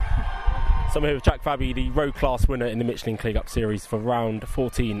So I'm here with Jack Fabby, the road class winner in the Michelin Clio Cup Series for round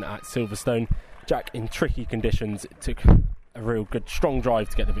 14 at Silverstone. Jack, in tricky conditions, it took a real good, strong drive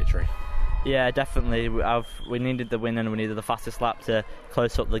to get the victory. Yeah, definitely. We needed the win and we needed the fastest lap to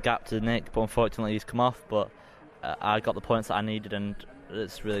close up the gap to Nick, but unfortunately he's come off. But I got the points that I needed, and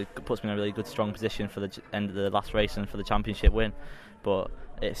it's really puts me in a really good, strong position for the end of the last race and for the championship win. But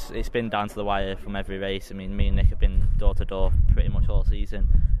it's been down to the wire from every race. I mean, me and Nick have been door to door pretty much all season,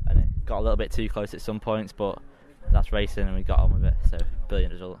 and it got a little bit too close at some points, but that's racing and we got on with it. So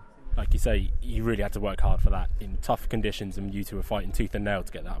brilliant result. Like you say, you really had to work hard for that in tough conditions, and you two were fighting tooth and nail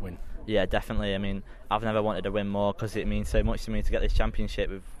to get that win. Yeah, definitely. I mean, I've never wanted to win more because it means so much to me to get this championship.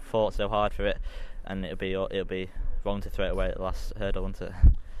 We've fought so hard for it, and it'll be wrong to throw it away at the last hurdle, won't it?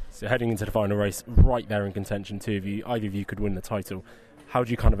 So heading into the final race, right there in contention, either of you could win the title. How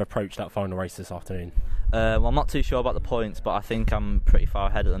do you kind of approach that final race this afternoon? Well, I'm not too sure about the points, but I think I'm pretty far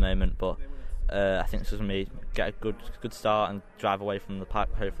ahead at the moment. But I think it's just going to be get a good start and drive away from the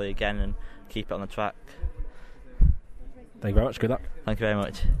pack, hopefully again, and keep it on the track. Thank you very much. Good luck. Thank you very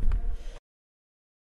much.